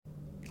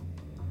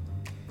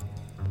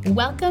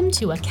Welcome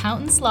to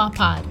Accountants Law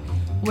Pod,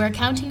 where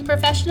accounting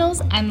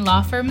professionals and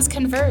law firms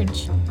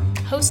converge.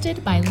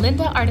 Hosted by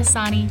Linda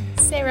Artisani,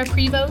 Sarah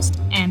Prevost,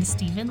 and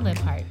Stephen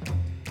Libhart.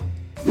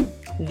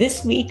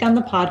 This week on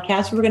the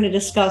podcast, we're going to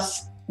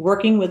discuss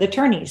working with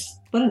attorneys.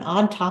 What an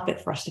odd topic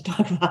for us to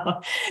talk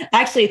about.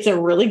 Actually, it's a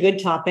really good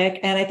topic.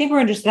 And I think we're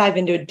going to just dive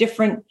into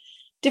different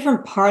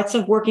parts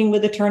of working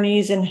with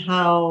attorneys and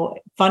how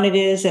fun it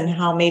is and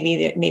how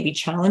maybe it may be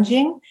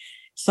challenging.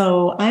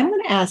 So I'm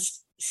going to ask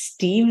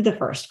Steve the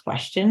first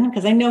question,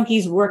 because I know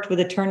he's worked with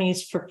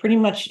attorneys for pretty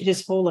much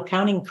his whole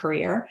accounting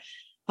career.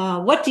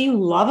 What do you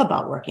love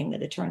about working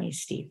with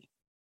attorneys, Steve?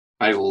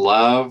 I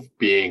love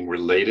being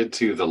related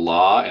to the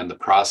law and the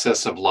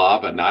process of law,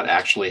 but not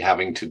actually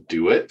having to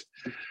do it.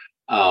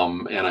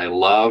 And I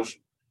love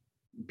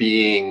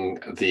being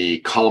the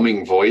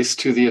calming voice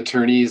to the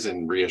attorneys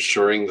and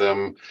reassuring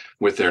them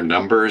with their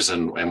numbers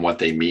and what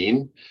they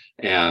mean.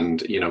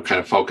 And, kind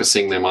of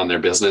focusing them on their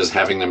business,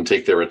 having them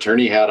take their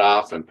attorney hat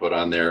off and put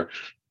on their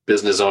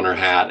business owner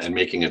hat and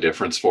making a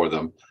difference for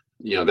them.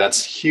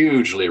 That's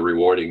hugely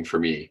rewarding for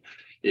me,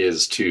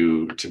 is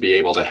to be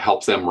able to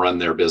help them run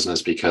their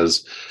business,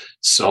 because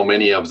so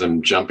many of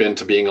them jump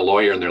into being a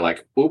lawyer and they're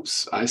like,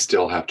 oops, I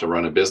still have to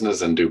run a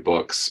business and do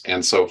books.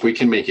 And so if we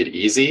can make it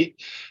easy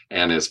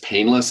and as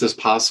painless as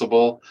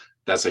possible,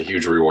 that's a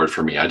huge reward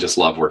for me. I just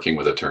love working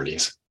with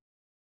attorneys.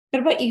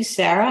 What about you,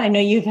 Sarah? I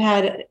know you've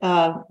had,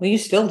 you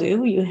still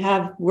do. You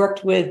have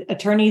worked with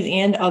attorneys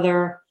and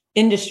other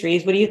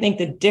industries. What do you think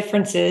the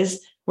difference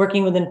is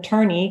working with an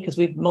attorney? Because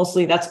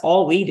that's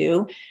all we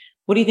do.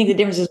 What do you think the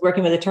difference is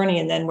working with an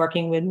attorney and then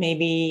working with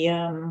maybe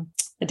a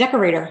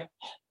decorator?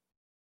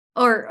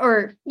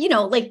 Or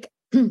like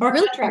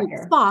really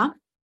spa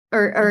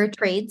or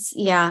trades.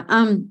 Yeah.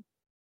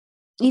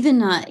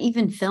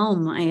 Even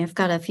film. I have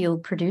got a few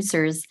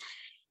producers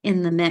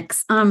in the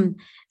mix.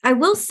 I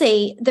will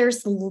say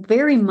there's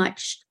very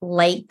much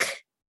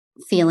like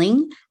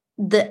feeling.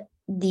 The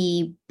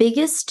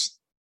biggest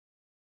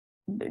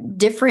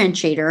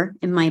differentiator,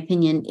 in my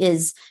opinion,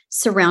 is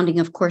surrounding,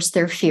 of course,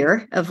 their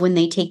fear of when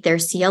they take their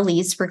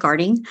CLEs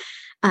regarding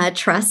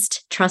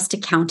trust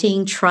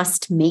accounting,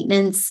 trust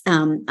maintenance,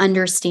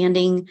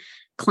 understanding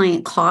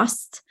client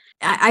costs.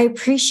 I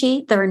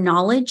appreciate their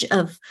knowledge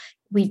of.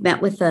 We've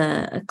met with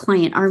a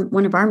client,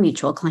 one of our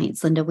mutual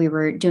clients, Linda. We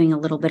were doing a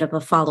little bit of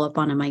a follow-up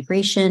on a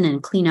migration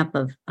and cleanup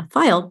of a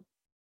file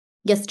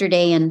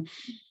yesterday. And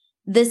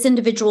this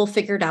individual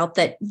figured out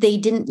that they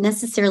didn't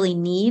necessarily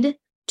need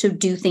to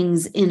do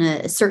things in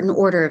a certain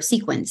order of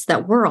sequence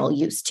that we're all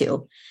used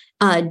to,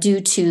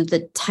 due to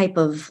the type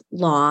of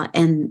law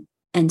and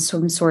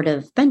some sort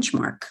of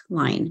benchmark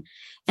line.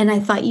 And I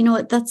thought,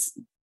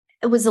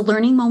 it was a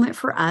learning moment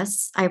for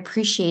us. I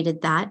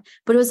appreciated that,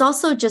 but it was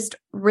also just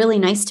really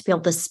nice to be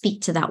able to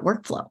speak to that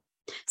workflow.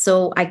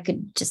 So I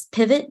could just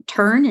pivot,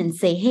 turn and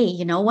say, hey,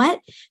 you know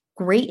what?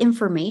 Great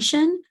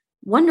information.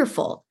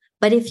 Wonderful.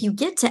 But if you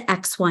get to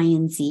X, Y,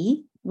 and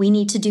Z, we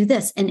need to do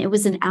this. And it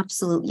was an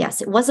absolute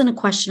yes. It wasn't a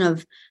question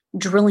of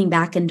drilling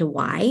back into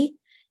why.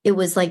 It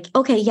was like,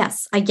 okay,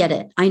 yes, I get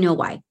it. I know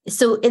why.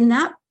 So in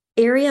that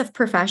area of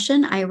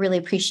profession, I really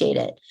appreciate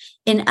it.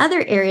 In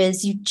other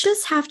areas, you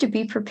just have to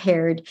be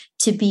prepared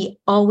to be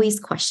always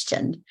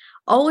questioned.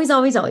 Always,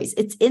 always, always.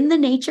 It's in the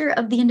nature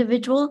of the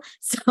individual.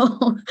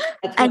 So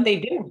that's what they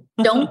do.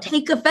 Don't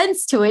take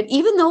offense to it,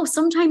 even though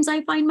sometimes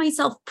I find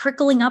myself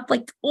prickling up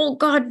like, oh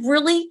God,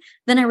 really?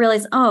 Then I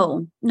realize,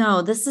 oh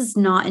no, this is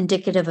not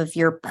indicative of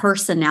your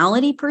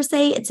personality per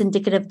se. It's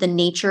indicative of the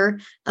nature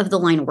of the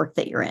line of work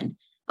that you're in.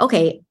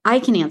 Okay, I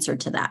can answer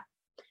to that.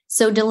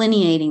 So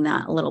delineating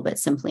that a little bit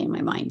simply in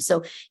my mind.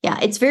 So yeah,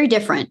 it's very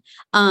different.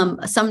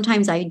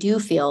 Sometimes I do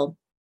feel,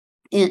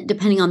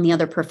 depending on the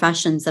other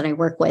professions that I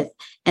work with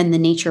and the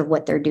nature of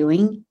what they're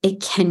doing,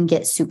 it can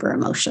get super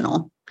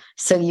emotional.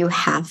 So you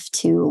have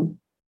to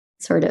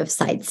sort of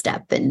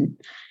sidestep and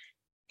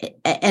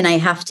I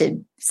have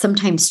to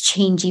sometimes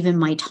change even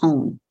my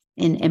tone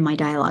in my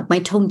dialogue. My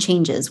tone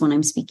changes when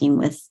I'm speaking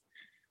with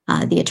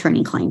the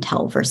attorney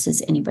clientele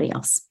versus anybody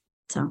else.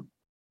 So.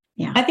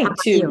 Yeah, I think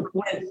too,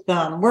 with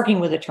working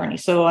with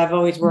attorneys. So I've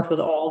always worked with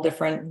a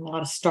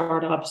lot of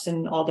startups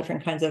and all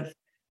different kinds of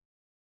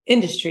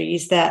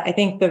industries, that I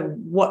think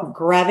what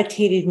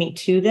gravitated me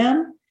to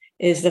them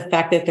is the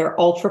fact that they're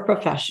ultra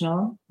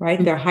professional, right?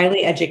 Mm-hmm. They're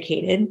highly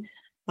educated.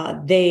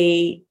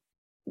 They're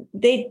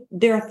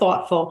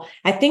thoughtful.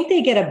 I think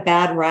they get a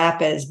bad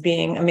rap as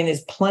being,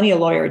 there's plenty of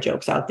lawyer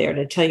jokes out there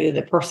to tell you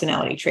the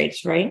personality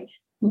traits, right?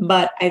 Mm-hmm.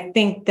 But I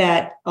think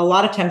that a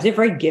lot of times they're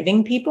very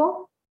giving people.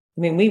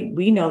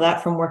 We know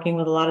that from working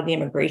with a lot of the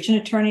immigration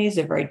attorneys.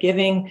 They're very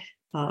giving.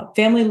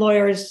 Family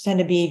lawyers tend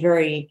to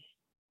be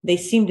they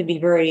seem to be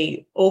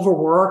very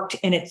overworked,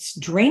 and it's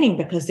draining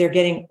because they're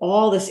getting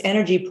all this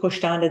energy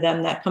pushed onto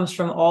them that comes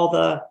from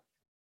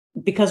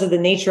because of the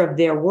nature of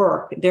their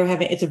work.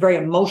 It's a very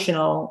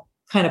emotional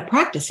kind of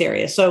practice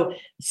area. So a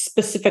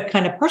specific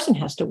kind of person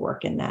has to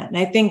work in that. And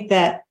I think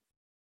that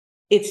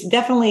it's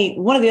definitely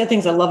one of the other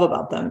things I love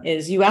about them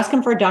is you ask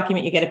them for a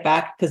document, you get it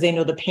back because they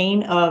know the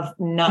pain of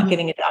not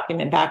getting a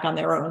document back on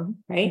their own,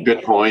 right?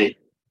 Good point.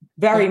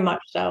 Very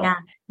much so. Yeah.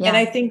 And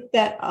I think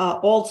that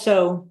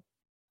also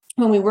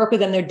when we work with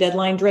them, they're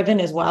deadline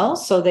driven as well.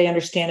 So they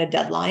understand a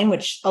deadline,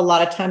 which a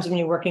lot of times when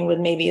you're working with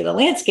maybe the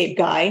landscape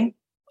guy,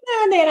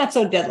 they're not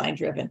so deadline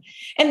driven.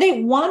 And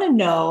they want to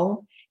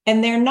know,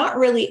 and they're not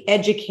really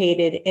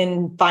educated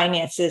in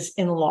finances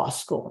in law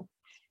school.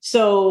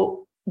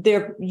 So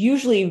they're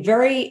usually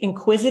very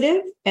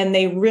inquisitive and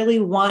they really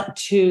want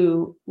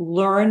to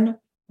learn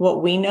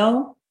what we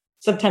know.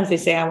 Sometimes they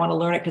say, I want to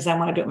learn it because I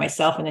want to do it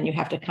myself. And then you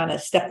have to kind of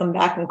step them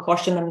back and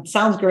caution them. It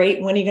sounds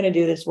great. When are you going to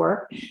do this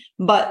work?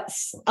 But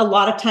a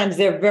lot of times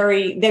they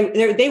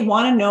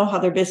want to know how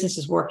their business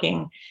is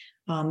working.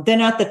 They're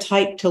not the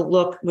type to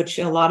look, which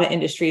in a lot of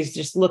industries,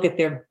 just look at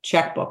their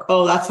checkbook.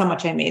 Oh, that's how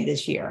much I made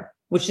this year,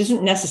 which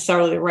isn't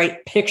necessarily the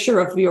right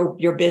picture of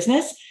your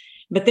business,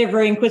 but they're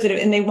very inquisitive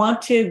and they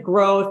want to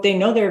grow. If they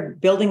know they're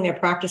building their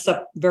practice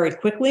up very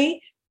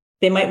quickly,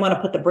 they might want to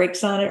put the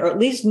brakes on it, or at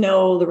least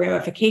know the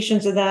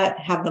ramifications of that,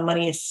 have the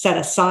money set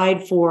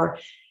aside for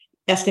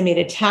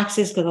estimated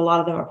taxes, because a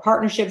lot of them are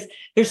partnerships.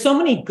 There's so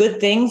many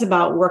good things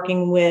about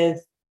working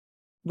with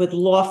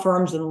law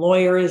firms and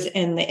lawyers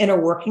and the inner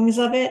workings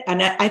of it.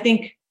 And I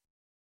think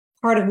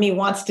part of me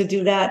wants to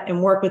do that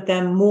and work with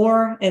them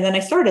more. And then I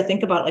started to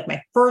think about like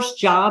my first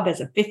job as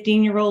a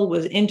 15-year-old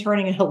was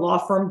interning in a law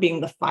firm,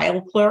 being the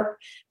file clerk.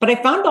 But I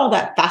found all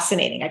that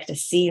fascinating. I could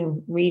just see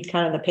and read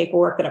kind of the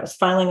paperwork that I was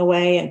filing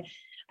away. And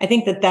I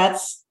think that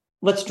that's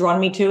what's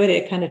drawn me to it.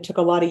 It kind of took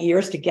a lot of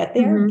years to get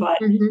there, but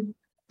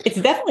it's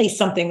definitely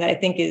something that I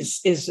think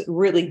is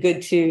really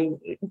good to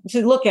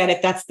look at if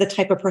that's the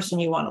type of person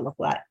you want to look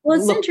at. Well,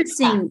 it's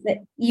interesting that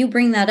you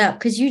bring that up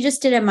because you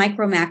just did a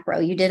micro macro.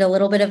 You did a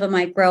little bit of a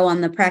micro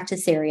on the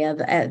practice area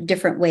of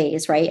different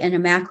ways, right? And a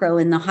macro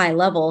in the high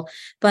level.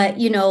 But,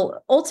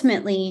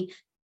 ultimately,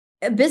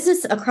 a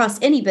business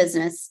across any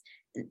business,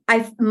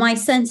 my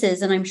sense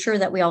is, and I'm sure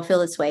that we all feel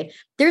this way,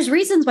 there's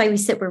reasons why we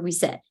sit where we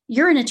sit.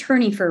 You're an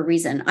attorney for a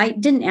reason. I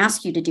didn't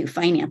ask you to do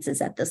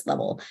finances at this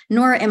level,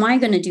 nor am I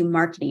going to do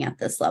marketing at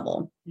this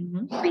level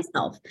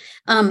myself.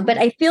 But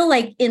I feel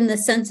like in the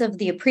sense of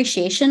the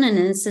appreciation, and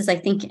this is, I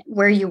think,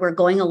 where you were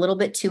going a little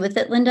bit too with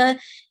it, Linda,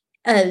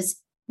 as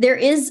there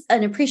is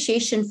an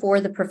appreciation for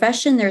the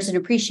profession. There's an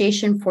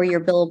appreciation for your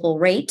billable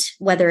rate,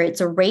 whether it's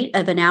a rate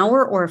of an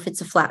hour or if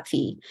it's a flat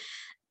fee.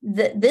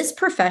 This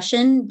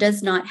profession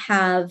does not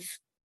have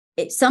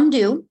it. Some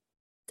do.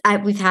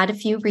 We've had a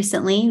few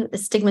recently, the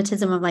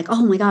stigmatism of like,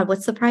 oh my God,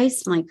 what's the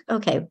price? I'm like,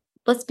 okay,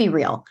 let's be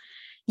real.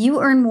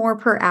 You earn more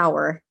per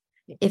hour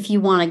if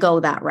you want to go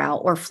that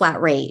route or flat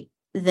rate.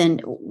 Then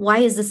why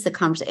is this the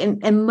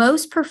conversation? And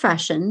most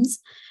professionals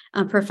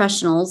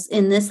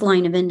in this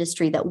line of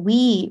industry that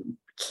we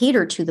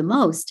cater to the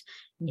most,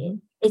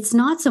 it's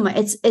not so much.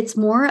 It's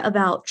more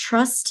about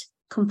trust,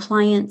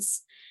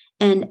 compliance,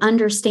 and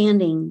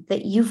understanding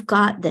that you've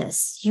got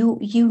this,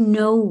 you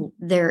know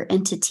their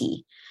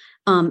entity,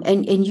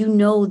 and you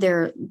know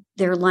their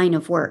line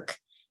of work,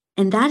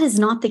 and that is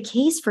not the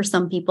case for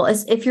some people.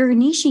 As if you're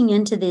niching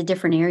into the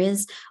different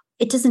areas,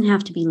 it doesn't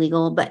have to be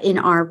legal, but in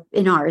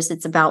ours,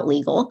 it's about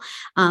legal.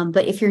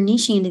 But if you're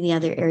niching into the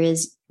other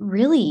areas,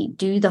 really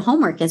do the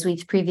homework, as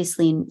we've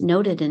previously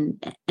noted,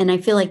 and I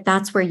feel like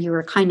that's where you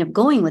were kind of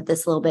going with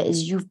this a little bit.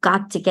 Is you've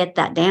got to get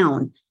that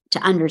down to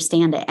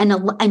understand it. And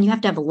you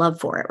have to have a love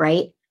for it,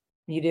 right?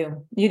 You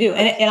do.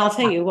 And I'll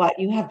tell you what,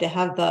 you have to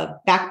have the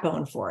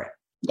backbone for it.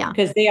 Yeah.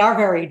 Because they are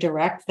very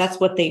direct.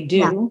 That's what they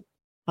do.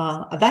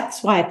 Yeah.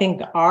 That's why I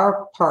think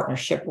our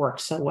partnership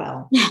works so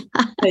well.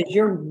 Because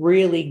you're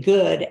really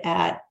good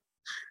at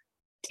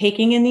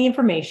taking in the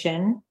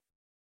information,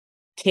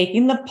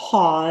 taking the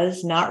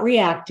pause, not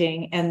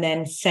reacting, and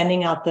then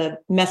sending out the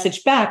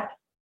message back.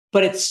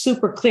 But it's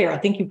super clear. I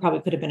think you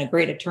probably could have been a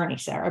great attorney,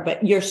 Sarah,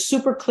 but you're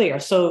super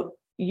clear. So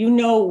you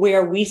know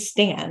where we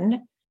stand,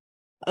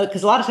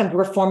 because a lot of times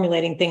we're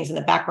formulating things in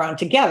the background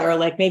together.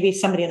 Like maybe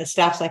somebody in the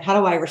staff's like, how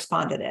do I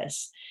respond to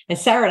this? And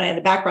Sarah and I in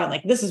the background,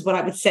 like, this is what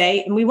I would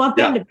say. And we want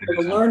them to be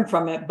able to learn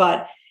from it.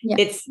 But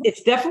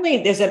it's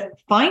definitely, there's a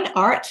fine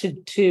art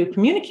to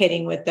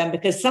communicating with them,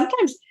 because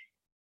sometimes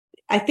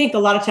I think a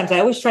lot of times I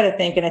always try to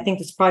think, and I think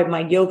this is probably my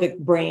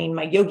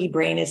yogi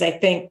brain is I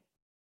think,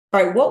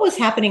 all right, what was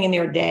happening in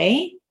their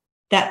day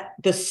that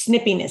the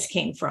snippiness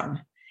came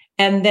from?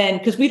 And then,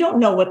 because we don't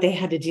know what they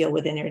had to deal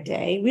with in their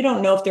day. We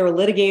don't know if they're a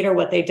litigator,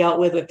 what they dealt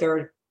with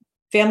their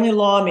family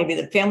law, maybe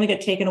the family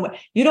got taken away.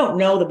 You don't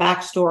know the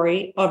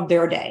backstory of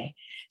their day.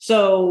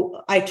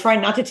 So I try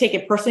not to take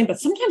it personally, but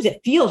sometimes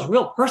it feels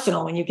real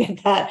personal when you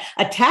get that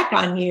attack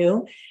on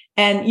you.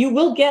 And you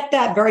will get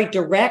that very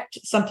direct,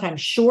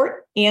 sometimes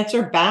short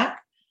answer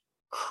back,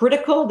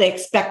 critical. They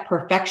expect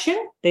perfection.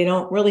 They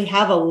don't really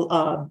have a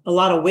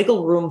lot of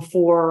wiggle room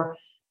for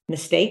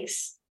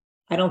mistakes.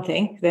 I don't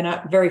think they're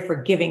not very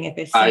forgiving if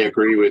it's. I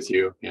agree with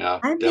you. Yeah.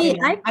 I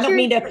don't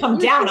mean to come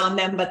down on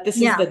them, but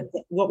this is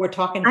what we're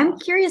talking about. I'm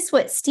curious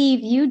what, Steve,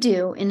 you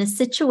do in a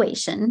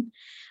situation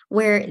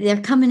where they're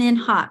coming in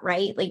hot,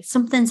 right? Like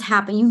something's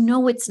happened. You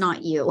know, it's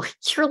not you.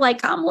 You're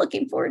like, I'm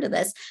looking forward to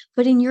this.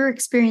 But in your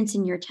experience,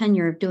 in your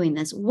tenure of doing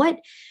this, what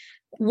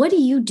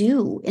do you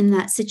do in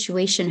that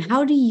situation?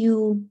 How do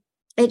you,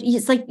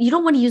 it's like, you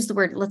don't want to use the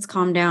word, let's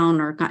calm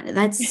down, or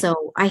that's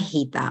so, I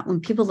hate that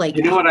when people like,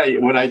 you know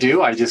what I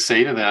do? I just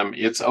say to them,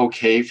 it's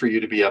okay for you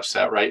to be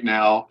upset right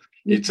now.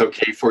 It's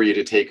okay for you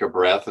to take a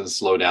breath and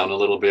slow down a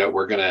little bit.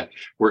 We're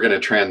gonna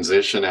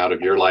transition out of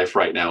your life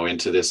right now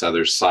into this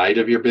other side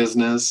of your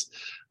business.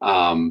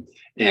 And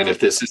if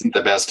this isn't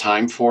the best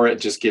time for it,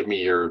 just give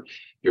me your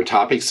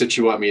topics that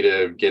you want me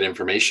to get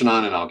information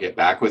on, and I'll get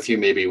back with you.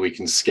 Maybe we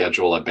can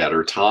schedule a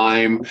better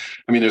time.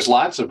 I mean, there's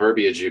lots of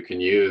verbiage you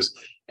can use,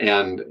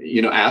 and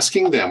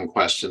asking them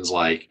questions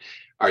like,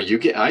 I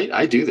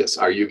do this.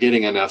 Are you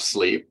getting enough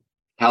sleep?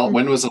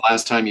 When was the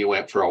last time you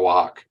went for a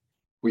walk?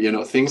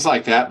 Things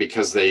like that,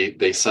 because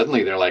they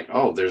suddenly they're like,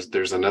 oh,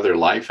 there's another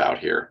life out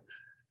here.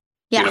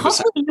 Yeah,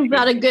 hopefully you've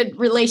got a good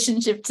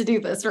relationship to do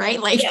this, right?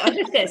 Like, yeah, I'm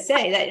just going to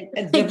say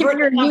that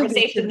divert the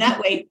conversation that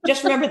way.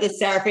 Just remember this,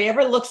 Sarah. If he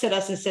ever looks at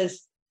us and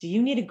says, "Do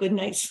you need a good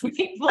night's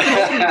sleep?"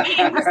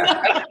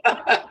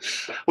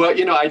 Well,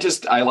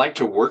 I like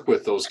to work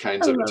with those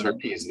kinds of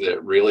attorneys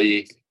that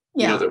really,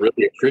 that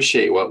really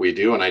appreciate what we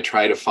do, and I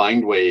try to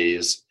find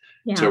ways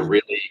to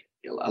really,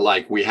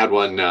 like, we had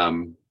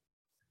one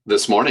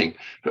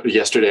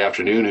yesterday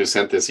afternoon, who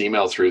sent this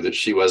email through that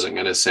she wasn't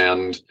going to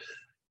send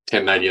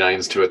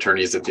 1099s to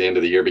attorneys at the end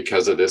of the year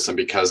because of this and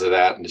because of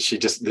that. And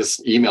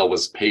this email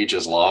was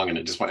pages long,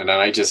 and then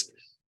I just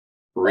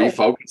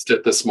refocused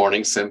it this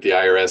morning, sent the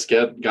IRS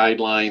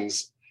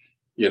guidelines,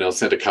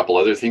 sent a couple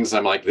other things.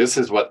 I'm like, this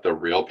is what the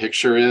real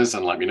picture is,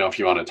 and let me know if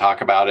you want to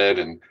talk about it.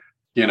 And,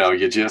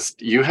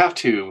 you have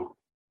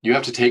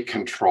to take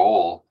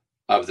control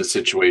of the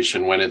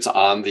situation when it's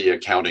on the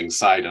accounting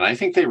side. And I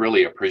think they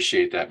really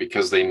appreciate that,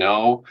 because they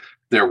know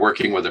they're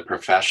working with a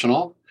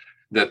professional,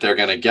 that they're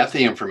going to get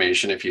the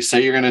information. If you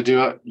say you're going to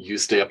do it, you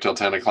stay up till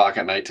 10 o'clock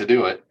at night to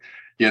do it,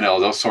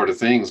 those sort of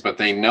things. But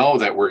they know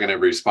that we're going to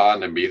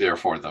respond and be there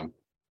for them.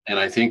 And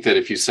I think that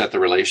if you set the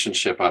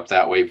relationship up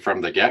that way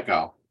from the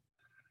get-go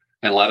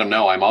and let them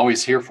know, I'm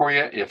always here for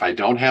you. If I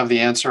don't have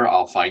the answer,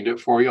 I'll find it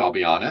for you. I'll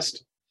be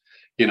honest.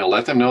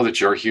 Let them know that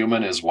you're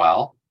human as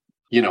well.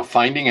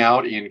 Finding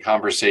out in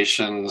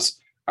conversations,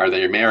 are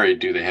they married?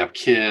 Do they have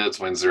kids?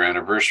 When's their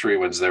anniversary?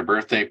 When's their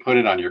birthday? Put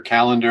it on your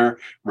calendar.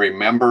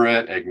 Remember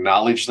it.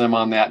 Acknowledge them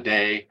on that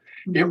day.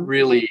 Mm-hmm. It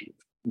really,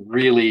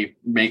 really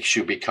makes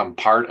you become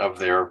part of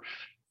their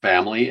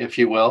family, if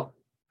you will.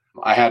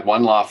 I had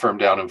one law firm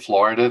down in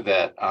Florida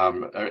that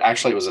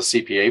actually it was a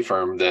CPA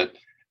firm that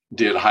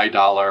did high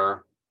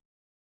dollar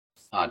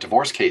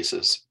divorce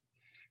cases.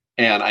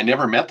 And I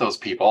never met those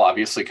people,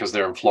 obviously, because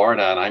they're in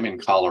Florida and I'm in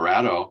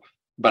Colorado.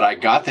 But I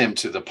got them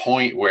to the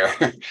point where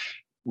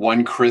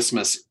one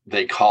Christmas,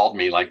 they called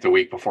me like the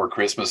week before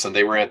Christmas, and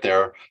they were at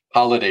their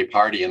holiday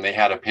party, and they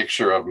had a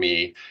picture of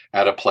me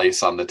at a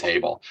place on the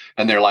table.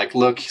 And they're like,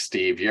 look,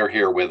 Steve, you're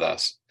here with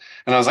us.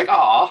 And I was like,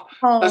 oh,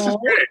 this is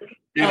great.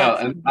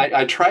 And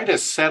I try to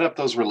set up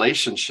those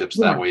relationships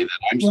that way,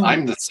 that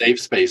I'm the safe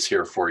space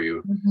here for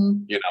you.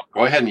 Mm-hmm.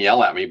 Go ahead and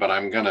yell at me, but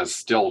I'm going to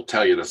still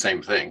tell you the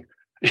same thing.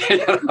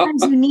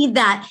 Sometimes you need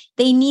that.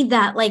 They need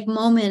that like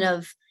moment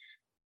of,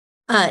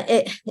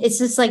 it's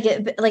just like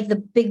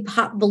the big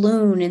pop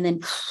balloon, and then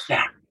but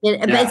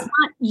it's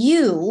not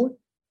you,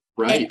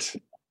 right?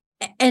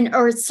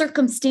 Or it's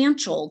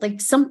circumstantial, like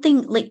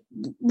something like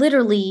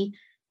literally,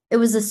 it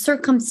was a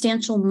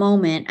circumstantial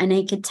moment, and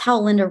I could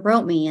tell Linda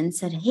wrote me and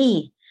said,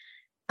 "Hey,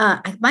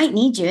 I might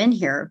need you in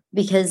here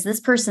because this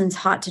person's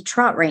hot to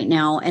trot right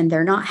now, and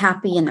they're not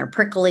happy, and they're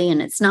prickly,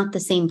 and it's not the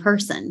same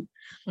person."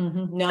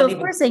 Mm-hmm. So of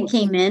course I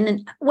came in,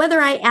 and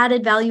whether I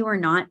added value or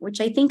not, which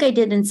I think I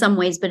did in some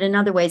ways, but in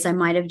other ways I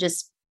might have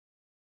just.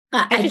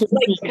 I just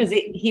like, because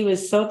he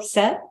was so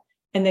upset,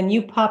 and then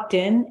you popped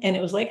in, and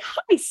it was like,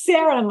 "Hi,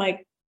 Sarah." I'm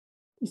like,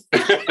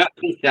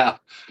 yeah.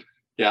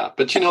 But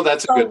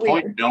that's a good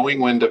point. Knowing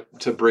when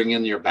to bring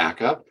in your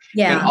backup.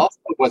 Yeah. And also,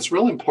 what's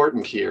real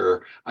important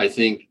here, I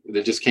think,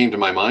 that just came to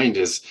my mind,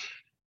 is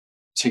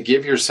to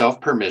give yourself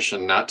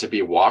permission not to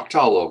be walked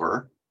all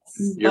over.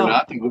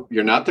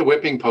 You're not the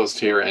whipping post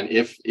here. And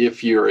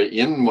if you're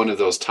in one of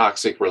those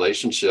toxic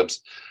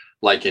relationships,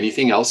 like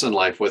anything else in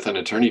life with an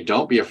attorney,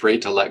 don't be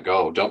afraid to let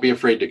go. Don't be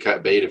afraid to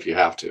cut bait if you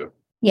have to.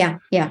 Yeah.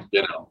 Yeah.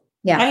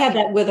 I had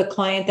that with a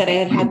client that I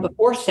had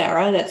before,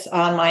 Sarah, that's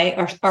on my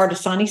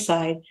Artisani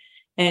side.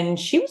 And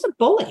she was a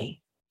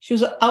bully. She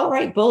was an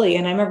outright bully.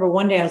 And I remember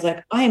one day I was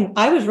like,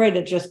 I was ready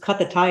to just cut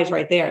the ties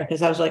right there,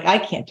 because I was like, I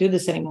can't do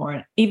this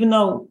anymore. Even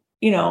though,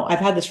 I've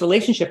had this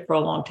relationship for a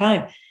long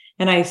time.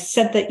 And I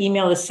sent the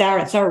email to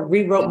Sarah, and Sarah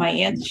rewrote my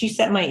answer. She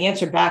sent my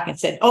answer back and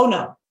said, "Oh,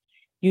 no,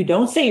 you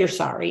don't say you're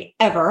sorry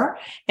ever."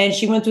 And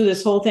she went through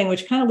this whole thing,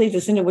 which kind of leads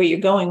us into where you're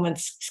going when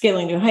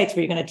scaling new heights,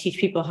 where you're going to teach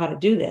people how to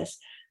do this.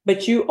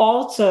 But you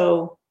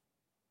also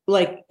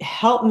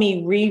help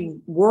me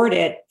reword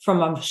it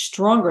from a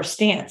stronger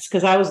stance,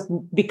 because I was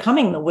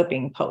becoming the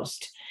whipping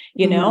post,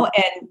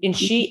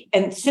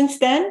 and since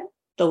then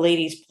the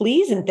ladies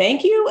please and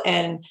thank you.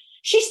 And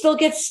she still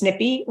gets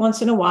snippy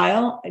once in a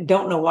while. I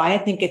don't know why. I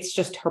think it's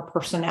just her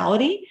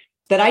personality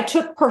that I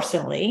took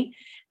personally,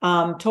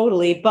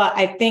 totally. But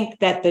I think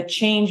that the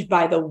change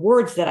by the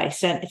words that I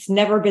sent, it's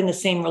never been the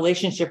same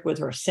relationship with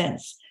her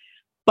since.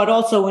 But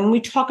also when we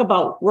talk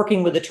about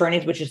working with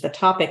attorneys, which is the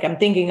topic, I'm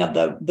thinking of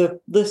the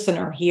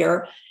listener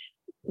here.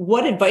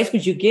 What advice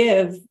would you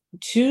give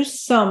to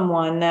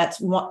someone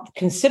that's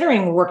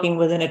considering working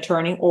with an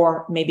attorney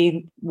or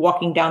maybe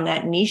walking down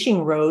that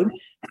niching road?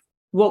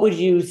 What would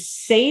you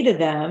say to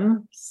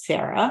them,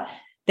 Sarah,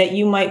 that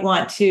you might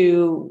want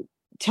to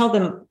tell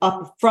them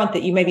up front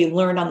that you maybe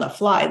learned on the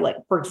fly? Like,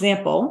 for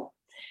example,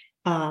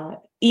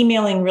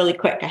 emailing really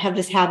quick. I have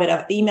this habit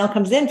of email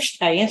comes in,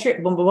 I answer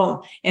it, boom, boom,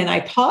 boom. And I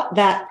taught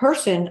that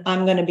person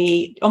I'm going to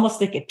be almost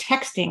like a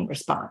texting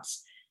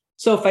response.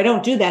 So if I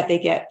don't do that, they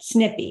get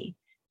snippy.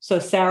 So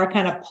Sarah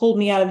kind of pulled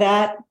me out of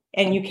that.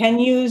 And you can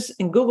use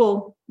in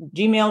Google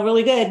Gmail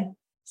really good.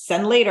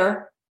 Send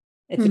later.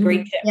 It's a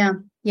great tip. Yeah.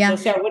 Yeah. So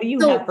Sarah, what do you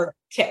have for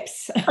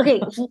tips? Okay.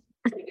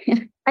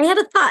 I had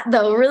a thought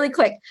though, really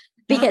quick,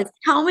 because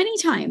how many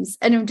times,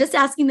 and I'm just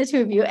asking the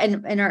two of you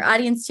and our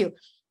audience too,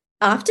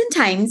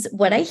 oftentimes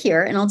what I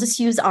hear, and I'll just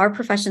use our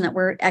profession that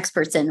we're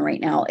experts in right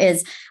now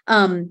is,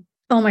 oh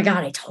my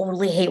God, I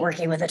totally hate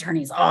working with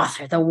attorneys. Oh,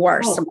 they're the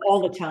worst.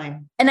 All the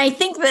time. And I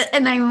think that,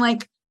 and I'm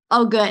like,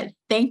 oh, good.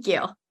 Thank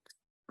you.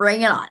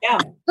 Bring it on. Yeah.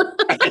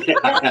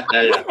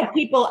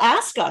 People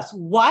ask us,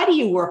 why do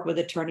you work with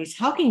attorneys?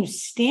 How can you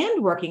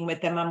stand working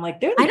with them? I'm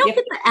like, they're the I don't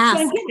get to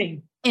ask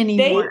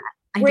anymore.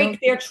 They break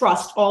their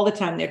trust all the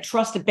time, their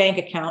trust bank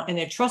account and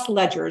their trust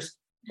ledgers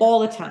all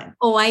the time.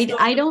 Oh, I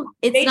don't,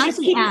 it's they not just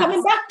the keep ask.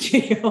 coming back to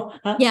you.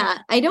 Huh? Yeah.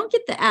 I don't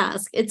get the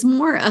ask. It's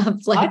more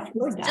of like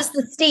just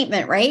the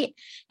statement. Right.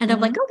 And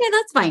I'm like, okay,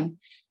 that's fine.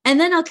 And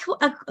then a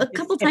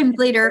couple times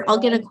later, I'll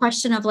get a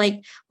question of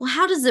like, well,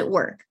 how does it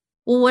work?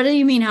 Well, what do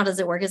you mean? How does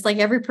it work? It's like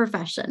every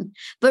profession,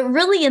 but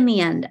really in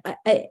the end,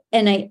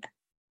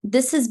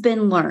 this has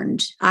been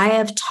learned. I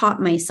have taught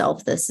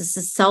myself this. This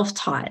is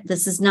self-taught.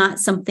 This is not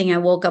something I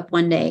woke up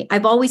one day.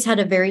 I've always had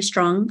a very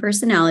strong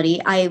personality.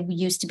 I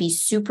used to be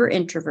super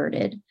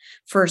introverted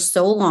for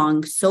so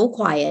long, so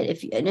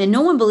quiet. And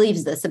no one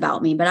believes this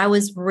about me, but I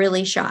was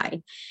really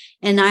shy.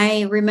 And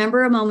I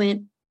remember a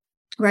moment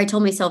where I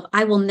told myself,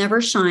 I will never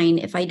shine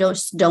if I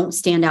don't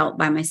stand out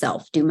by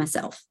myself, do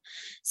myself.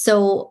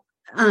 So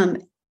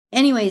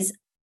anyways,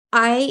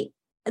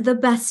 the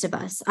best of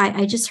us,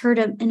 I just heard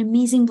an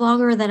amazing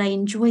blogger that I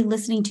enjoy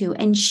listening to.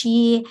 And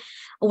she,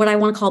 what I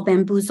want to call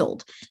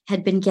bamboozled,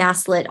 had been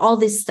gaslit, all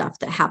this stuff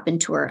that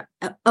happened to her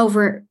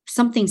over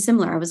something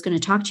similar. I was going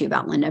to talk to you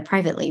about, Linda,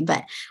 privately,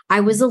 but I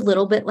was a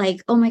little bit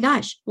like, oh my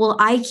gosh, well,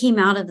 I came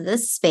out of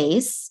this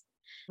space,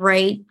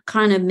 right?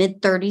 Kind of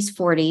mid 30s,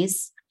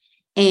 40s.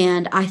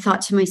 And I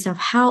thought to myself,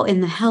 how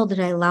in the hell did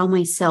I allow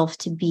myself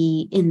to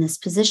be in this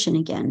position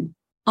again?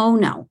 Oh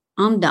no,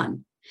 I'm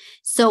done.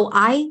 So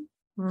I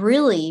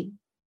really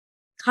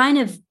kind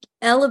of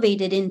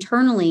elevated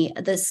internally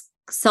this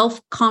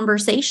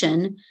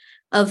self-conversation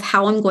of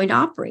how I'm going to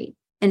operate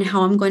and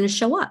how I'm going to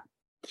show up.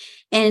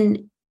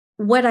 And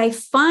what I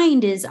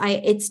find is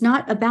it's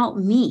not about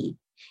me.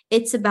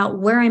 It's about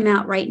where I'm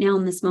at right now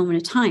in this moment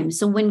of time.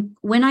 So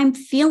when I'm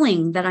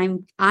feeling that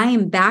I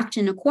am backed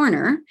in a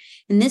corner,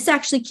 and this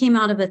actually came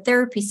out of a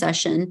therapy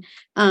session,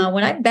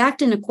 when I'm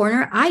backed in a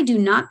corner, I do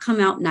not come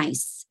out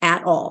nice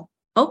at all.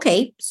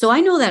 Okay, so I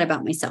know that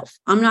about myself.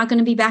 I'm not going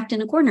to be backed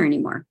in a corner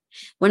anymore.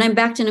 When I'm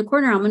backed in a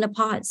corner, I'm going to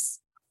pause.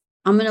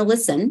 I'm going to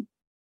listen,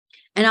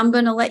 and I'm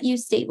going to let you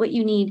state what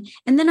you need.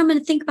 And then I'm going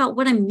to think about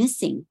what I'm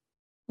missing.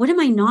 What am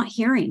I not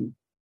hearing?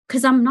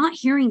 Because I'm not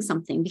hearing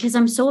something because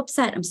I'm so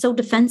upset. I'm so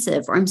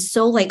defensive, or I'm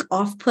so like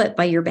off put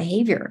by your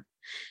behavior.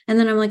 And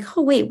then I'm like,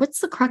 oh, wait, what's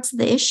the crux of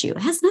the issue?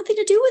 It has nothing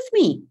to do with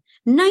me.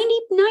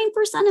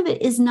 99% of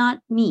it is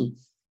not me.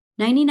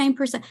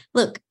 99%.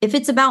 Look, if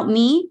it's about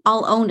me,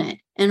 I'll own it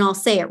and I'll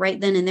say it right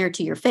then and there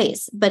to your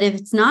face. But if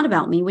it's not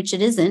about me, which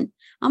it isn't,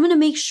 I'm going to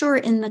make sure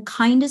in the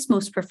kindest,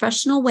 most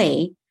professional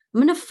way,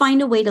 I'm going to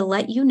find a way to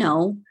let you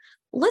know,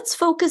 let's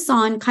focus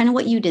on kind of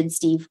what you did,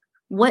 Steve.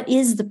 What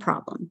is the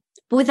problem?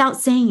 But without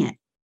saying it,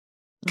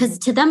 because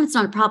to them, it's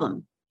not a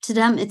problem. To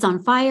them, it's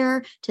on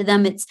fire. To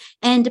them,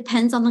 and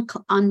depends on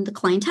the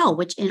clientele,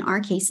 which in our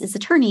case is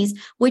attorneys,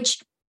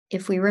 which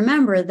if we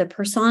remember the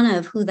persona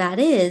of who that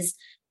is,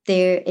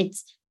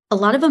 it's a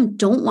lot of them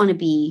don't want to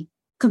be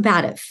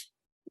combative,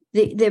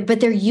 but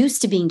they're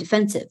used to being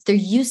defensive. They're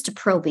used to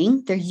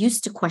probing. They're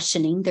used to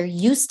questioning. They're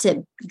used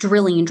to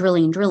drilling and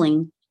drilling and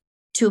drilling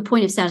to a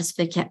point of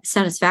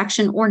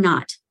satisfaction or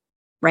not.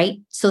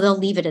 Right. So they'll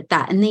leave it at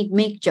that and they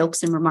make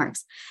jokes and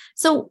remarks.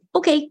 So,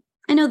 okay,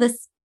 I know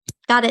this.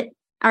 Got it.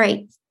 All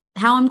right.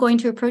 How I'm going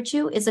to approach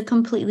you is a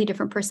completely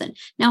different person.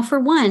 Now, for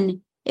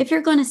one, if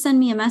you're going to send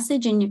me a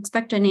message and you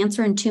expect an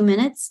answer in 2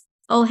 minutes,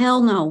 oh,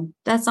 hell no.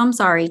 I'm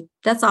sorry.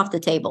 That's off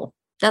the table.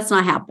 That's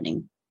not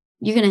happening.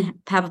 You're going to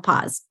have a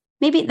pause.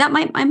 Maybe I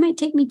might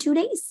take me 2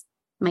 days.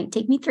 It might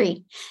take me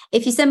 3.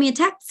 If you send me a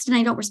text and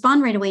I don't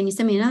respond right away and you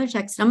send me another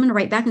text, I'm going to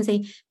write back and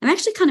say, I'm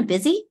actually kind of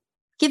busy.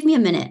 Give me a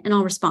minute and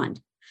I'll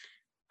respond.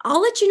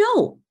 I'll let you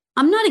know.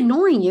 I'm not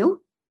ignoring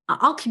you.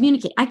 I'll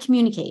communicate. I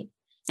communicate.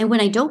 And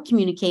when I don't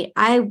communicate,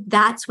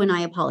 that's when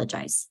I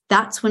apologize.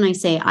 That's when I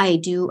say,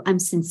 I'm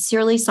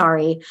sincerely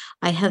sorry.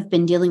 I have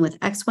been dealing with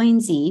X, Y,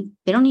 and Z.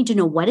 They don't need to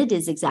know what it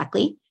is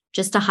exactly,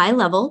 just a high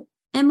level,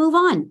 and move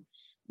on.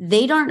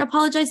 They aren't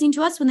apologizing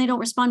to us when they don't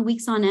respond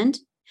weeks on end.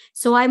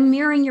 So I'm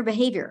mirroring your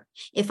behavior.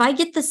 If I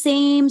get the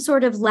same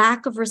sort of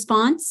lack of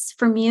response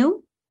from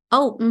you,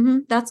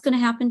 that's going to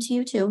happen to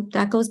you too.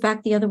 That goes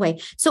back the other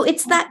way. So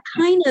it's that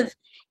kind of,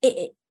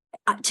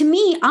 to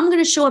me, I'm going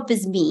to show up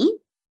as me,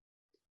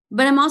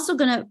 but I'm also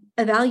going to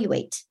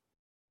evaluate,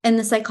 and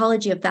the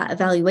psychology of that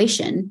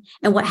evaluation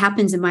and what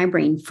happens in my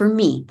brain for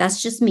me. That's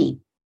just me.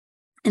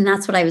 And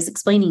that's what I was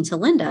explaining to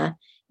Linda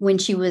when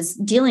she was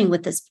dealing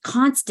with this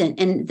constant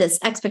and this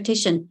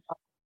expectation.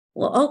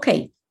 Well,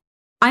 okay,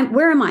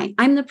 where am I?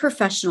 I'm the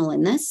professional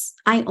in this.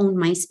 I own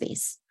my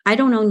space. I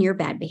don't own your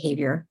bad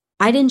behavior.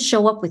 I didn't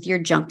show up with your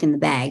junk in the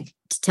bag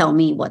to tell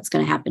me what's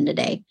going to happen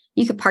today.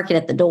 You could park it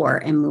at the door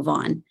and move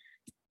on.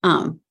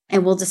 And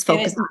we'll just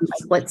focus on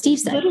what Steve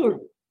said.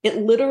 It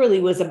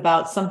literally was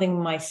about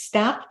something my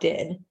staff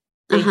did.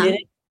 They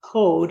didn't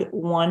code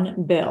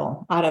one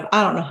bill out of,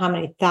 I don't know how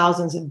many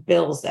thousands of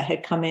bills that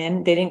had come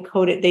in. They didn't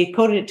code it. They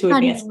coded it to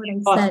advanced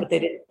cost, but they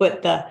didn't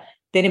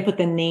put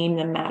the name,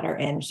 the matter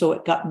in. So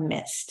it got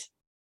missed.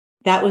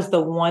 That was the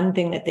one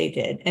thing that they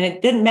did. And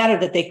it didn't matter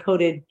that they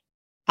coded,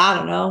 I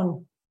don't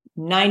know,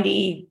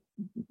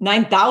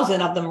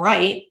 99,000 of them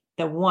right.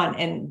 The one.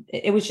 And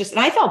it was just, and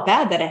I felt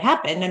bad that it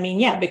happened. I mean,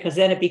 yeah, because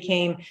then it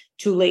became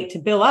too late to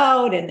bill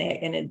out,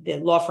 and the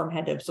law firm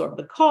had to absorb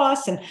the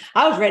costs. And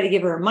I was ready to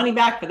give her money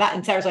back for that.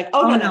 And Sarah's like,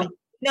 no.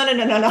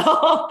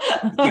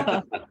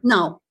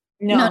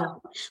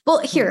 No. Well,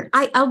 here,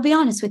 I'll be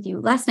honest with you.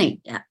 Last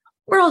night,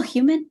 we're all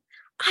human.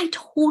 I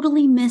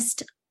totally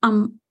missed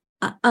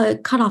a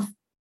cutoff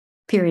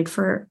period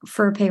for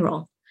a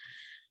payroll.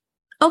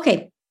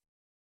 Okay,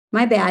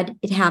 my bad.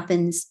 It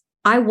happens.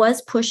 I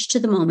was pushed to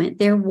the moment.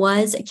 There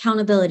was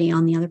accountability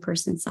on the other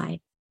person's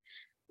side.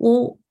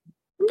 Well,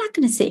 I'm not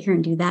going to sit here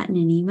and do that in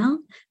an email.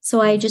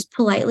 So I just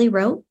politely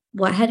wrote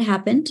what had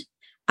happened.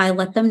 I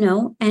let them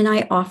know, and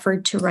I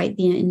offered to write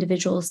the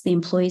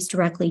employees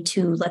directly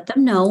to let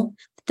them know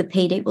that the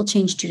pay date will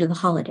change due to the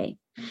holiday,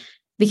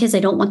 because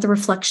I don't want the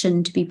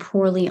reflection to be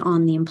poorly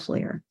on the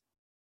employer.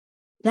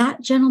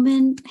 That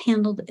gentleman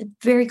handled it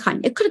very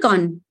kind. It could have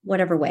gone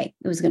whatever way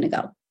it was going to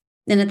go.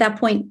 And at that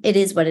point, it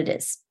is what it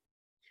is.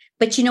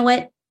 But you know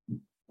what?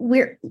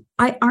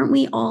 Aren't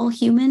we all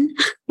human?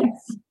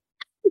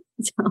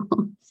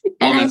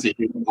 That's a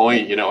huge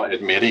point.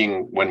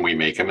 Admitting when we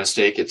make a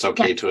mistake, it's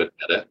okay to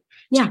admit it.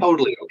 Yeah.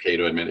 Totally okay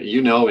to admit it.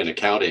 In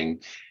accounting,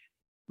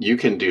 you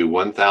can do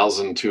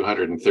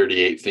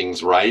 1,238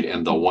 things right,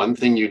 and the one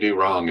thing you do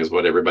wrong is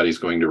what everybody's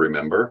going to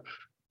remember.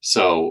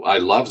 So I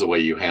love the way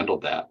you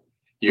handled that.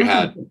 You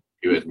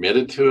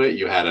admitted to it.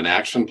 You had an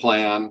action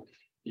plan.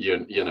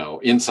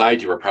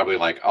 Inside you were probably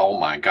like, oh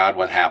my God,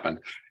 what happened?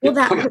 Well,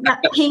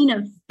 that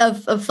pain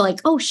of like,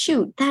 oh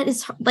shoot, that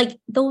is like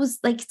those,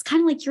 like, it's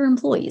kind of like your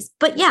employees.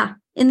 But yeah,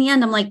 in the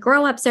end, I'm like,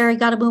 grow up, Sarah,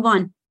 got to move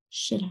on.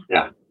 Shit.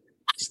 Yeah.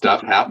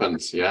 Stuff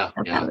happens. Yeah.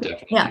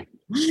 Definitely.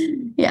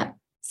 Yeah.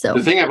 So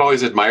the thing I've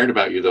always admired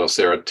about you though,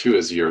 Sarah, too,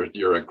 is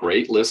you're a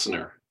great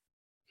listener.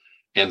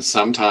 And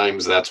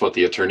sometimes that's what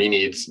the attorney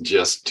needs,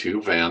 just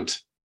to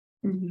vent.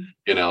 Mm-hmm.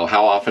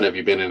 How often have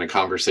you been in a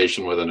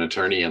conversation with an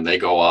attorney and they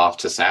go off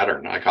to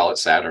Saturn? I call it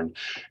Saturn.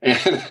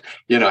 And,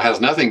 has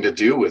nothing to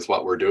do with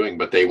what we're doing,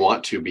 but they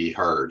want to be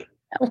heard.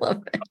 I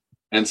love it.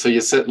 And so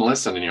you sit and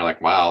listen and you're like,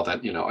 wow,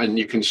 that, and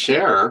you can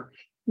share.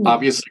 Mm-hmm.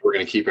 Obviously, we're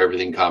going to keep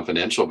everything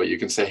confidential, but you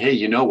can say, hey,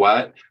 you know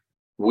what?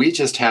 We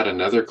just had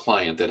another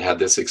client that had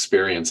this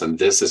experience and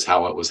this is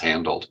how it was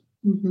handled.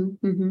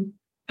 Mm-hmm. Mm-hmm.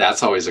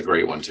 That's always a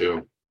great one,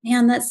 too.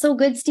 Man, that's so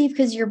good, Steve,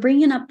 because you're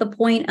bringing up the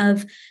point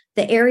of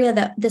the area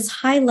that this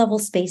high level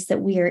space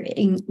that we are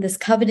in, this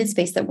coveted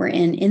space that we're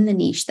in the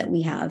niche that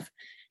we have.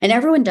 And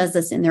everyone does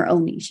this in their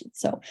own niche.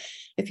 So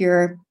if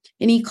you're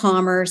in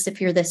e-commerce,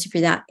 if you're this, if you're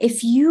that,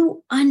 if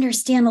you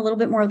understand a little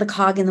bit more of the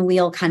cog in the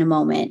wheel kind of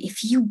moment,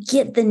 if you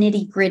get the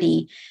nitty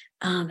gritty,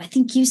 I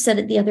think you said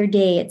it the other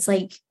day, it's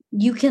like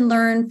you can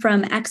learn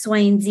from X, Y,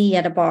 and Z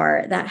at a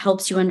bar that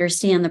helps you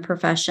understand the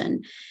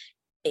profession.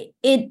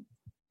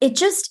 It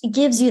just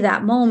gives you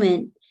that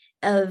moment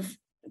of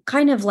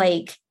kind of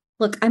like,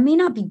 look, I may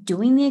not be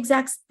doing the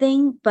exact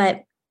thing,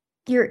 but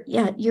you're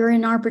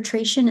in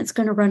arbitration. It's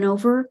going to run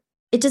over.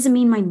 It doesn't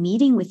mean my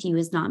meeting with you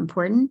is not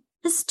important.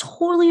 This is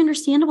totally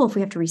understandable if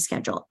we have to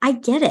reschedule. I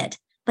get it.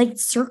 Like,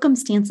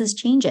 circumstances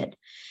change it.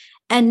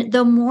 And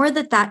the more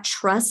that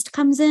trust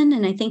comes in,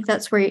 and I think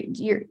that's where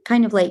you're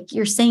kind of like,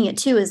 you're saying it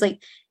too, is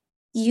like,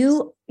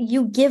 you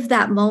give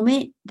that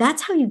moment.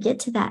 That's how you get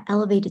to that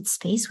elevated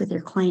space with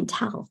your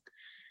clientele.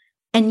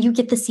 And you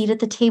get the seat at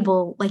the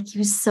table like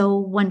you so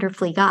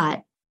wonderfully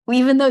got,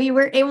 even though you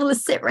were able to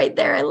sit right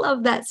there. I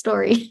love that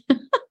story.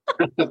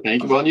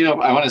 Thank you.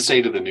 Well, I want to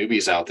say to the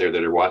newbies out there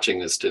that are watching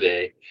this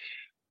today,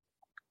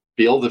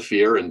 feel the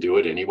fear and do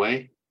it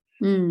anyway.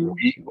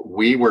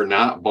 We were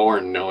not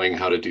born knowing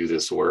how to do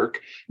this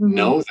work.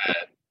 Know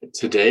that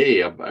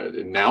today,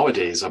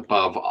 nowadays,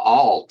 above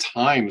all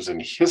times in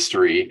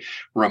history,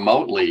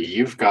 remotely,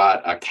 you've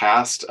got a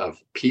cast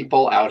of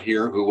people out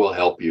here who will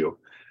help you.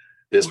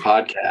 This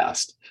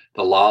podcast,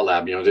 the Law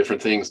Lab,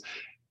 different things.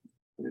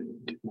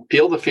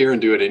 Feel the fear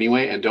and do it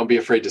anyway. And don't be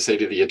afraid to say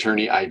to the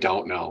attorney, I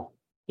don't know.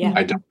 Yeah.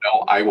 I don't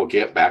know. I will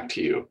get back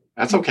to you.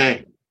 That's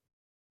okay.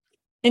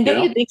 And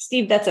don't you think,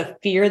 Steve, that's a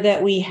fear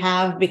that we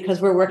have because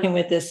we're working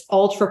with this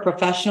ultra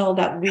professional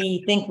that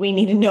we think we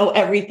need to know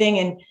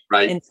everything.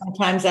 And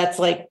sometimes that's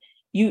like,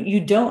 you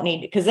don't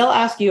need it because they'll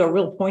ask you a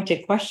real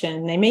pointed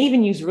question. They may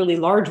even use really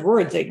large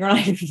words that you're not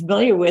even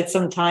familiar with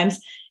sometimes.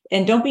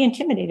 And don't be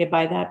intimidated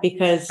by that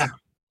because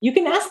you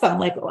can ask them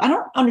like, I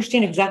don't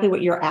understand exactly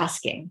what you're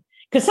asking.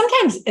 Because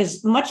sometimes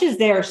as much as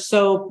they're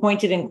so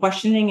pointed in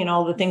questioning and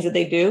all the things that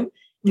they do,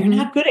 they're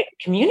not good at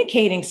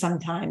communicating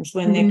sometimes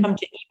when they come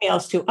to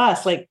emails to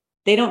us. Like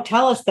they don't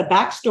tell us the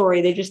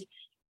backstory. They just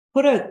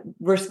put a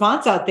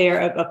response out there,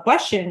 a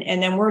question,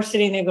 and then we're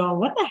sitting there going,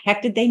 what the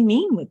heck did they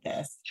mean with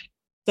this?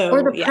 So,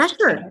 or the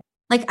pressure.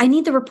 Like, I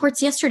need the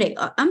reports yesterday.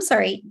 I'm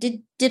sorry.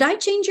 Did I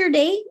change your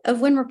day of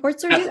when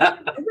reports are due? I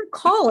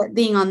recall it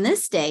being on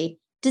this day.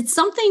 Did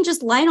something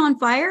just light on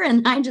fire?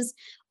 And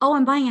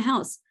I'm buying a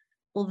house.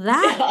 Well,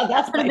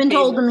 that could have been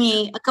told to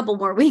me a couple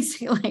more weeks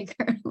ago. Like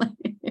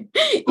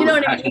you know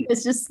what I mean?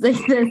 It's just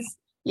like this.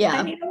 Yeah.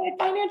 I need my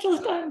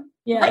financials done.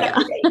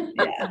 Yeah.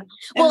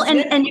 Well,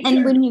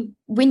 and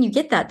when you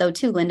get that though,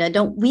 too, Linda,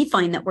 don't we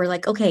find that we're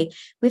like, okay,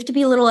 we have to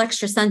be a little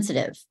extra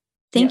sensitive.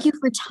 Thank you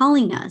for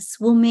telling us.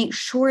 We'll make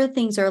sure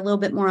things are a little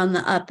bit more on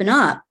the up and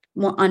up.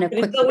 On a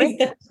quick. It's always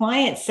the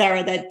client,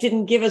 Sarah, that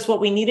didn't give us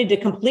what we needed to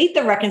complete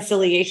the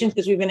reconciliations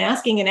because we've been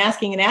asking and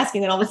asking and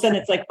asking, and all of a sudden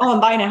it's like, oh,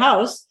 I'm buying a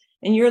house,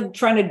 and you're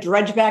trying to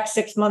dredge back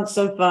 6 months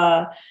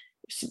of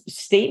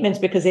statements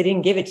because they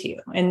didn't give it to you,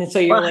 and so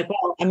you're like,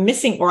 well, I'm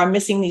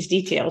missing these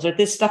details, or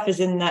this stuff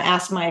is in the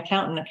Ask My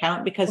Accountant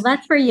account because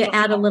that's where you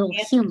add a little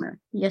humor.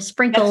 You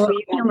sprinkle a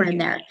little humor in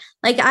there.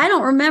 Like I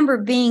don't remember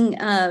being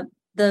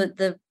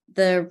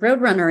the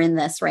Roadrunner in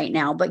this right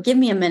now, but give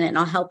me a minute and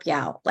I'll help you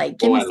out. Like,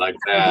 give me I like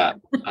that.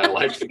 I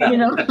like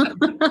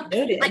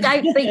that. Like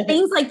I think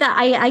things like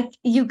that.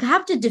 You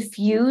have to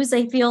diffuse.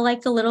 I feel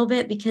like a little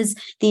bit because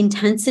the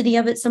intensity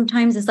of it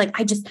sometimes is like,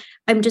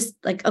 I'm just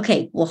like,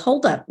 okay, well,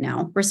 hold up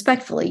now,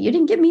 respectfully. You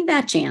didn't give me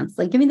that chance.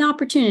 Like, give me the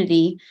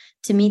opportunity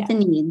to meet the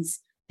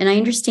needs. And I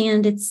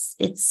understand it's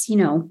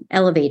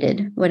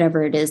elevated,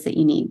 whatever it is that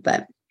you need,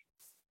 but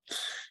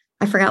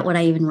I forgot what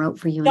I even wrote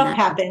for you. Stuff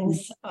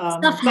happens.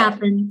 Stuff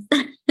happens.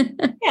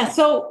 Yeah.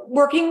 So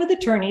working with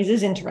attorneys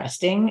is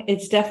interesting.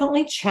 It's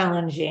definitely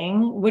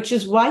challenging, which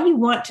is why you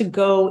want to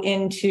go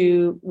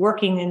into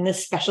working in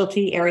this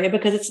specialty area,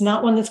 because it's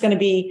not one that's going to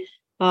be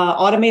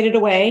automated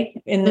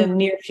away in the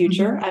near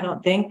future. I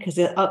don't think,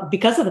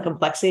 because of the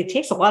complexity, it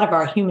takes a lot of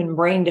our human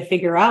brain to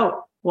figure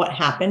out what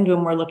happened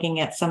when we're looking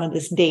at some of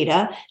this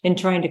data and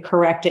trying to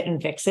correct it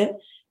and fix it.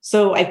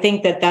 So I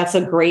think that that's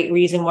a great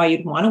reason why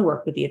you'd want to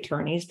work with the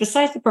attorneys,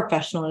 besides the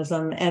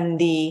professionalism and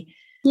they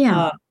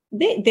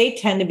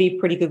tend to be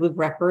pretty good with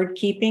record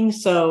keeping.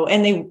 So,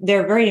 and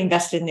they're very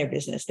invested in their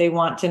business. They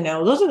want to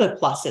know, those are the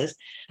pluses.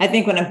 I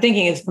think when I'm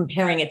thinking is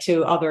comparing it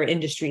to other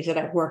industries that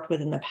I've worked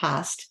with in the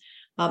past,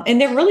 and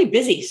they're really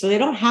busy. So they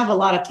don't have a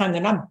lot of time.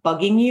 They're not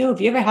bugging you.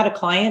 Have you ever had a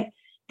client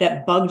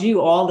that bugged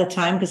you all the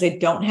time because they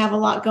don't have a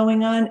lot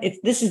going on?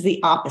 This is the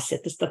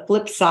opposite. This is the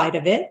flip side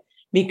of it.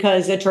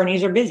 Because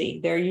attorneys are busy.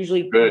 They're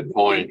usually good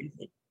point.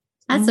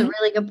 That's a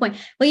really good point.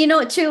 Well, you know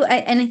what, too,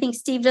 and I think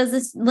Steve does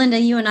this. Linda,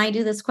 you and I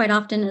do this quite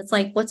often. It's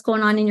like, what's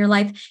going on in your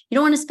life? You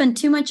don't want to spend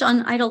too much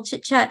on idle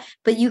chit chat,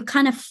 but you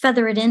kind of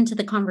feather it into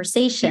the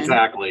conversation.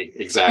 Exactly.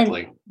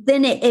 And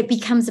then it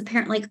becomes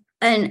apparent. Like,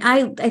 and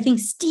I think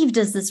Steve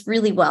does this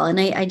really well. And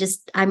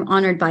I'm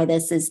honored by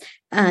this, is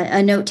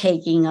a note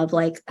taking of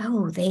like,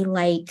 oh, they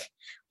like,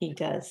 he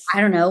does,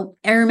 I don't know,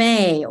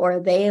 Hermé, or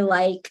they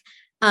like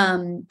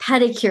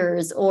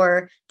pedicures,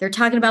 or they're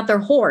talking about their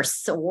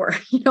horse, or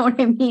you know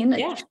what I mean?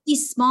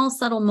 These small,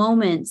 subtle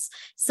moments.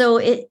 So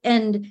it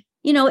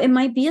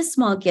might be a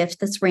small gift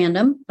that's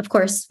random. Of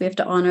course, we have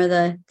to honor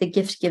the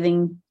gift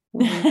giving.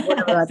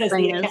 Well,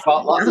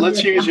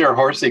 let's use your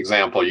horse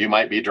example. You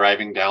might be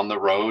driving down the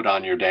road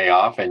on your day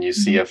off and you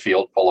see a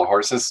field full of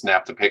horses.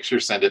 Snap the picture,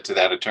 send it to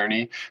that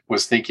attorney.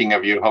 Was thinking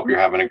of you. Hope you're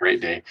having a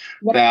great day.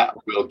 Yep. That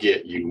will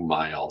get you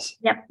miles.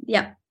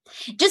 Yep.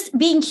 Just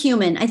being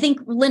human. I think,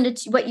 Linda,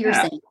 what you're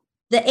saying,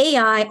 the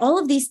AI, all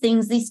of these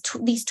things, these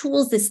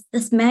tools,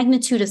 this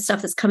magnitude of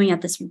stuff that's coming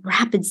at this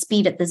rapid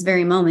speed at this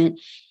very moment,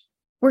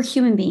 we're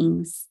human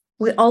beings.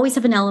 We always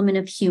have an element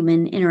of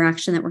human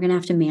interaction that we're going to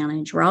have to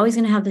manage. We're always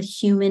going to have the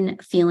human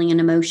feeling and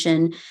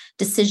emotion,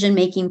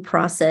 decision-making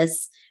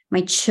process.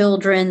 My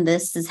children,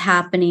 this is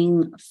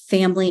happening,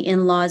 family,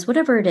 in-laws,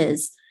 whatever it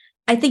is.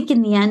 I think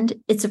in the end,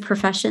 it's a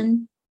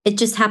profession. It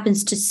just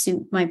happens to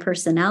suit my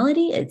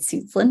personality. It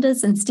suits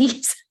Linda's and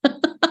Steve's.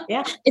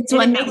 Yeah. It's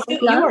one that may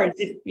suit yours.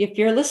 If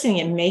you're listening,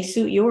 it may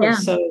suit yours. Yeah.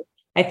 So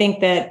I think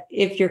that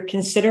if you're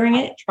considering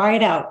it, try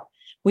it out.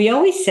 we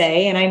always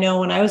say, and I know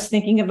when I was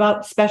thinking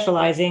about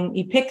specializing,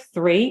 you pick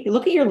 3, you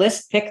look at your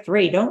list, pick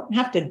 3. Don't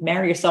have to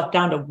narrow yourself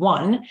down to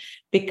 1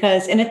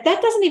 because, and if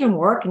that doesn't even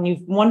work and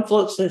one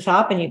floats to the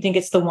top and you think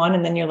it's the one,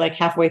 and then you're like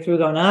halfway through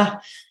going,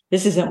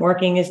 this isn't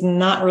working, is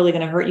not really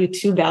going to hurt you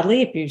too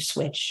badly if you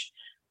switch.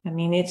 I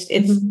mean,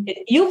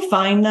 you'll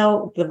find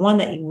though, the one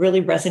that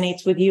really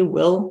resonates with you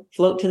will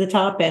float to the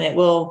top, and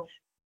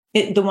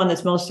the one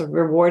that's most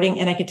rewarding.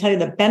 And I can tell you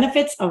the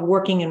benefits of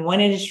working in one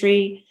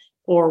industry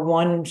or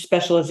one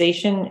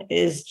specialization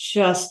is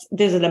just,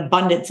 there's an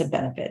abundance of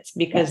benefits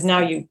because now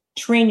you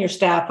train your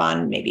staff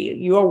on maybe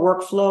your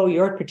workflow,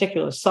 your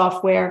particular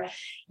software.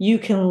 You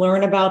can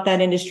learn about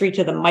that industry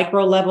to the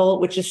micro level,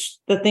 which is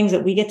the things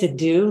that we get to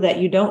do that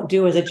you don't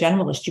do as a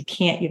generalist.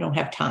 You don't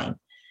have time.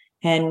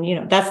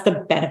 And, that's the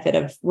benefit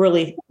of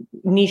really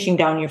niching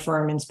down your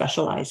firm and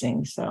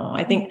specializing. So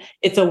I think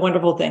it's a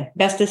wonderful thing.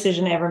 Best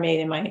decision I ever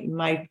made in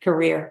my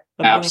career.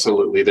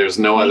 Absolutely. There's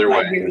no other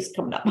way. Years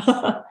coming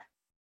up.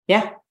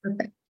 Yeah,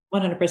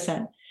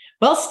 100%.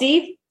 Well,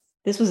 Steve,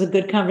 this was a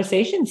good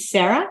conversation.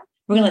 Sarah,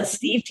 we're going to let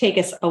Steve take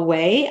us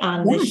away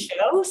on this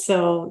show.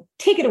 So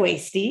take it away,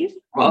 Steve.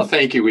 Well,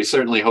 thank you. We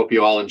certainly hope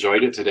you all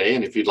enjoyed it today.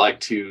 And if you'd like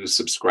to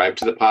subscribe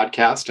to the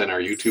podcast and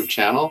our YouTube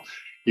channel,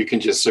 you can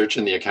just search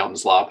in the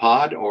Accountants Law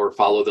Pod or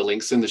follow the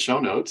links in the show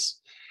notes.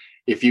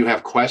 If you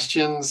have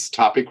questions,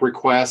 topic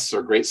requests,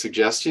 or great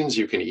suggestions,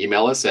 you can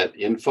email us at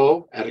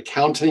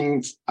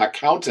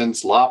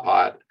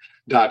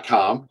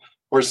info@accountantslawpod.com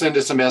or send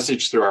us a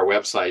message through our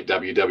website,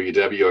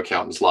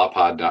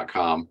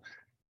 www.accountantslawpod.com.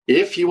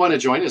 If you want to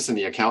join us in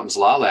the Accountants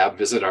Law Lab,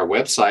 visit our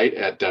website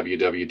at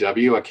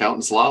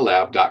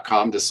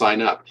www.accountantslawlab.com to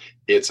sign up.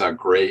 It's a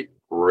great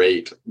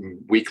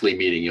weekly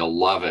meeting. You'll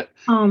love it.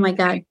 Oh, my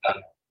God.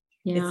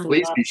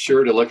 Please be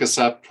sure to look us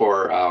up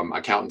for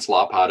Accountants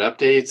Law Pod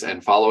updates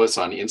and follow us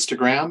on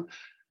Instagram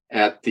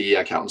at the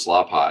Accountants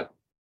Law Pod.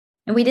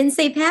 And we didn't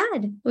say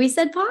pad. We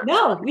said pod.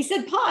 No, we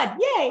said pod.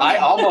 Yay. I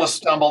almost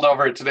stumbled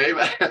over it today.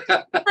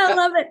 I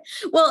love it.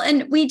 Well,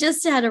 and we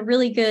just had a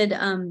really good,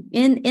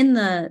 in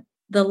the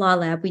Law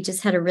Lab, we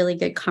just had a really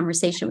good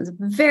conversation. It was a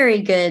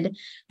very good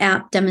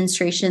app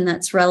demonstration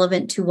that's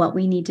relevant to what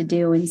we need to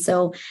do. And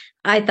so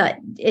I thought,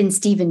 and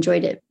Steve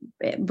enjoyed it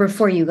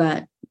before you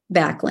got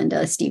back,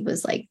 Linda. Steve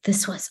was like,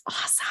 this was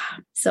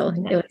awesome. So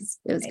it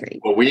was great.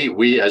 Well,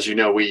 we as you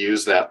know, we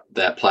use that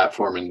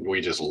platform and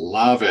we just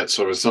love it.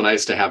 So it was so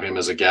nice to have him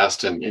as a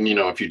guest. And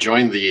if you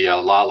join the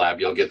Law Lab,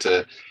 you'll get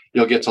to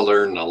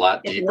learn a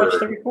lot deeper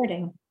the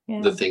recording.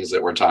 Yeah. The things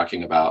that we're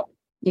talking about.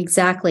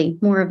 Exactly.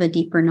 More of a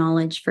deeper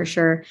knowledge for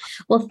sure.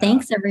 Well,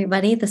 thanks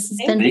everybody. This has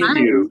been fun.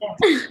 Thank you.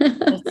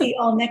 We'll see you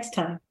all next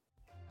time.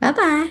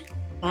 Bye-bye.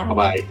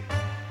 Bye-bye.